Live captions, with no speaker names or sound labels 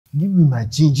Give me my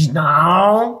change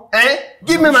now. Eh?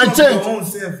 Give me my change. Your own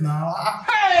self now.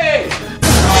 Hey!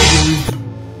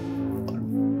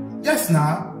 Yes,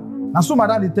 now. And so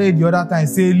madam, they tell you the other time,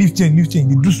 say, leave change.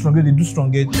 They do stronger.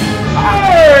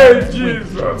 Hey,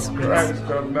 Jesus Christ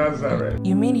of Nazareth.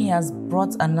 You mean he has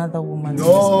brought another woman to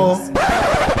No. this place?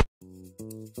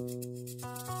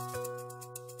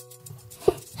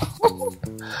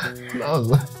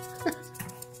 No.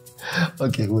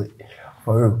 Okay, wait.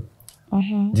 For real.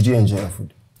 Did you enjoy your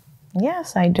food?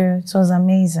 Yes, I do. It was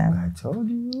amazing. I told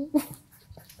you.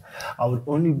 I would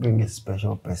only bring a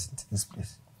special person to this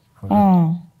place. For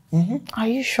real. Are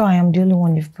you sure I am the only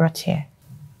one you've brought here?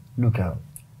 Look out.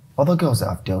 Other girls that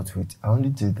I've dealt with, I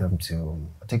only take them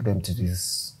to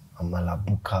this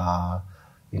Malabuka,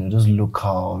 those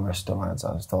local restaurants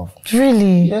and stuff.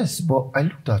 Really? Yes, but I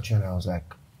looked at you and I was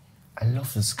like, I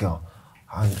love this girl.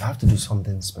 And I have to do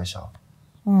something special.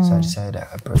 So I decided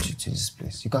I brought you to this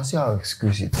place. You can see how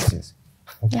exquisite it is.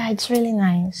 Yeah, it's really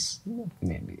nice.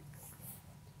 Maybe.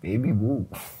 Baby boo.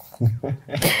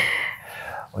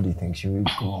 What do you think? Should we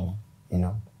go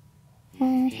on,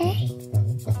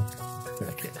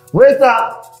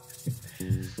 Waiter!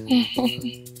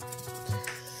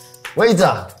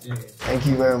 Waiter! Thank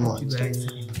you very much.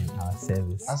 Our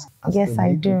service. Ask Yes,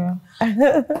 I do.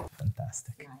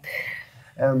 Fantastic.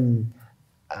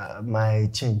 My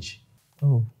change.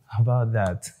 Oh, how about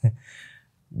that?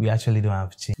 We actually don't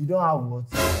have change. You don't have what?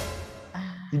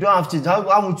 You don't have change.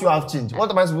 How would you have change?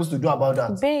 What am I supposed to do about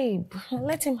that? Babe,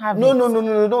 let him have it.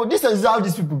 No. This is how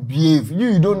these people behave.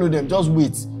 You don't know them. Just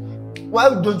wait. Why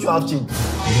don't you have change? We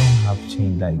don't have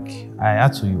change. Like, I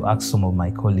had to ask some of my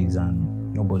colleagues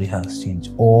and nobody has change.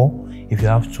 Or, if you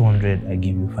have 200, I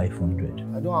give you 500.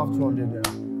 I don't have 200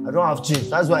 naira. I don't have change.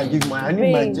 That's why I give I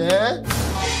need my Babe. change.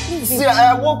 See,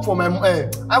 I work for my money.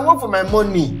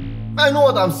 I know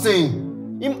what I'm saying.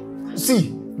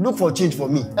 See, look for change for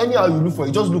me. Anyhow you look for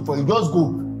it, just look for it. Just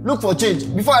go. Look for change.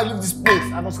 Before I leave this place,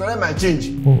 I must collect my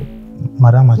change. Oh,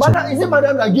 madam, Is it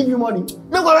madam that give you money?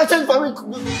 Make one change for me.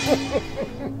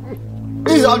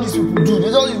 This is how these people do. They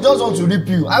just want to rip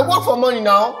you. I work for money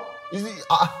now.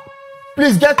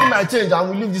 Please get me my change and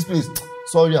we leave this place.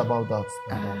 Sorry about that.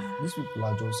 These people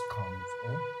are just calm.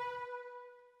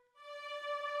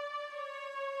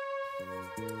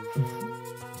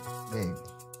 Babe,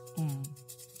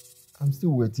 I'm still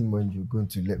waiting when you're going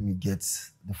to let me get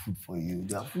the food for you.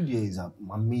 The food here is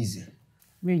amazing.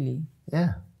 Really?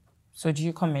 Yeah. So do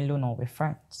you come alone or with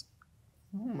friends?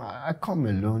 I come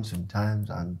alone sometimes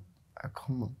and I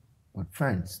come with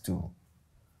friends too.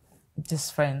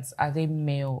 These friends, are they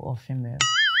male or female?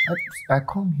 I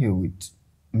come here with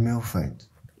male friends.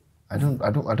 I don't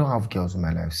have girls in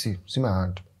my life. See my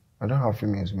hand. I don't have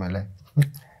females in my life.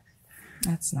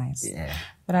 That's nice. Yeah.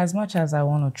 But as much as I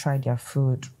want to try their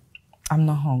food, I'm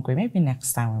not hungry. Maybe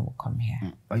next time we will come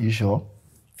here. Are you sure?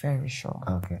 Very sure.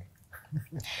 Okay.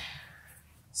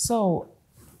 So,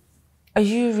 are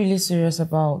you really serious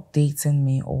about dating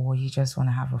me or you just want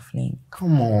to have a fling?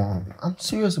 Come on. I'm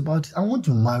serious about it. I want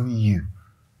to marry you.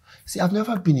 See, I've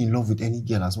never been in love with any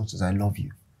girl as much as I love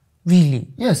you. Really?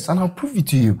 Yes, and I'll prove it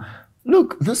to you.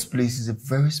 Look, this place is a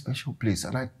very special place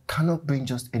and I cannot bring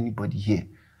just anybody here.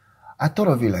 I thought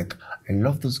of it like, I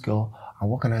love this girl and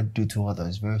what can I do to her that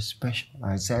is very special?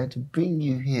 I decided to bring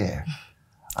you here.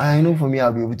 I know for me,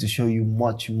 I'll be able to show you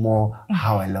much more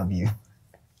how I love you.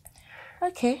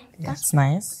 Okay, yes. That's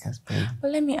nice. Yes, babe. But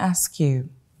let me ask you,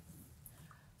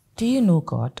 do you know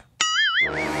God?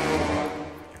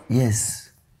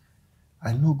 Yes,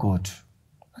 I know God.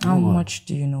 How much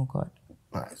do you know God?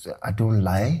 I don't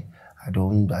lie. I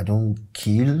don't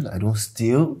kill. I don't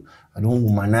steal. I don't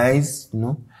womanize,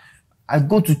 I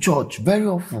go to church very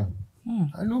often.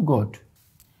 I know God.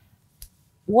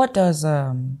 What does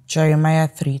Jeremiah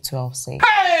 3:12 say?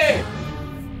 Hey!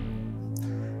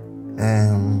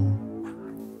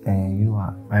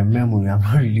 My memory, I'm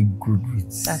not really good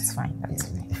with. That's fine. That's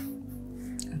fine.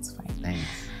 That's fine.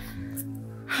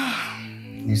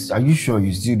 Thanks. Are you sure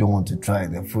you still don't want to try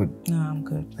the food? No, I'm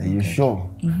good. Are you sure?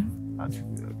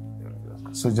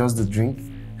 Mm-hmm. So just the drink?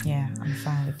 Yeah, I'm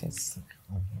fine with this.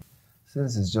 Okay.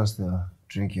 Since it's just the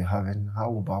drink you're having,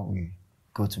 how about we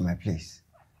go to my place?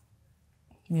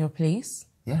 Your place?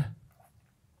 Yeah.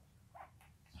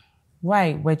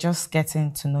 Why? We're just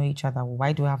getting to know each other.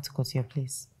 Why do we have to go to your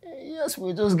place? Yes,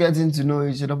 we're just getting to know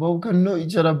each other, but we can know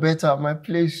each other better at my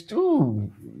place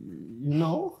too.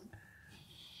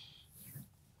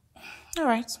 All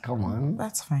right. Come on.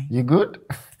 That's fine. You good?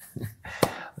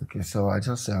 Okay, so I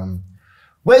just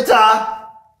waiter!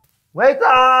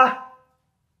 Waiter!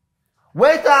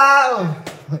 Waiter!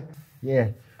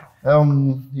 Yeah.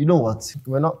 You know what?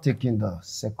 We're not taking the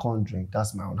second drink.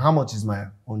 That's my own. How much is my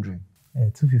own drink?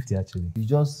 250 actually. You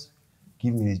just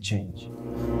give me the change.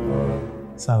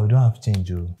 Sir, we don't have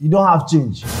change, oh. You don't have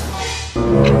change.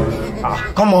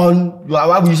 Come on.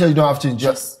 Why would you say you don't have change?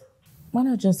 Why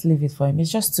not just leave it for him?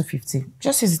 It's just 250.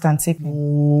 Just use it and take me.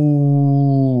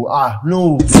 Oh,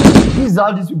 no. This is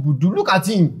how these people do. Look at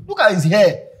him. Look at his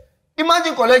hair.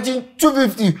 Imagine collecting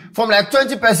 250 from like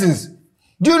 20 persons.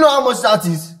 Do you know how much that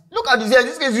is? Look at his hair.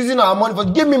 This guy is using our money for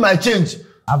give me my change.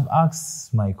 I've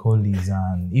asked my colleagues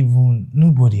and even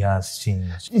nobody has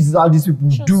changed. This is how these people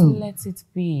Just do. let it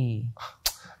be.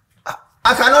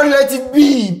 I cannot let it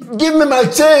be. Give me my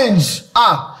change.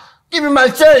 Give me my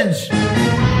change.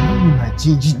 Give me my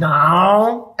change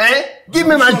now. Give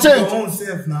me my change. Your own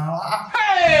self now.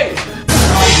 Hey!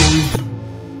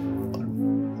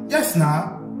 Yes,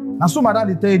 now. Now, so madam,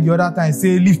 they tell you the other time,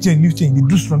 say, leave change. They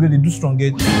do stronger.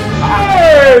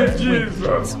 Hey,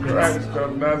 Jesus Christ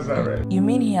of Nazareth. You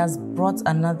mean he has brought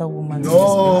another woman to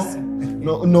No. this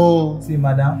place? No. See,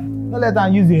 madam, don't let her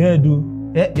use your hair,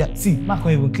 do. Yeah, see, Mark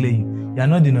can't even clear you. You're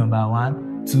not the number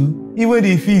 1, 2, even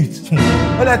the 5th.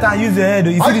 Don't let her use your hair,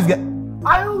 do. You see this guy?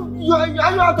 Are you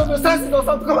out of your senses or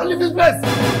something? Come on, leave this place.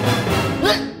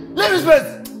 Leave this place.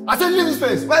 I said leave this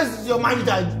place. Where is your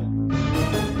manager?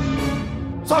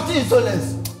 Such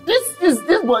insolence. This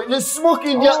boy, they smoke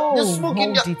in there. They smoke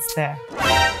in there. Hold it there.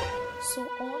 So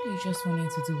all you just wanted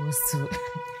to do was to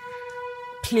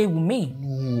play with me.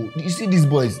 No, you see these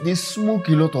boys, they smoke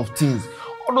a lot of things.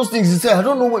 All those things he said, I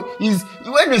don't know what is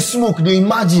when they smoke, they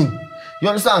imagine. You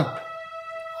understand?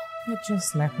 You're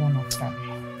just like one of them.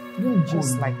 You're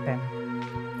just like them.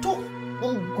 Don't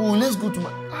go. Let's go to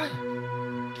my.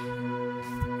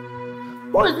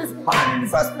 Who is this man in the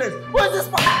first place? Who is this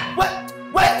man?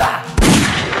 Where's that?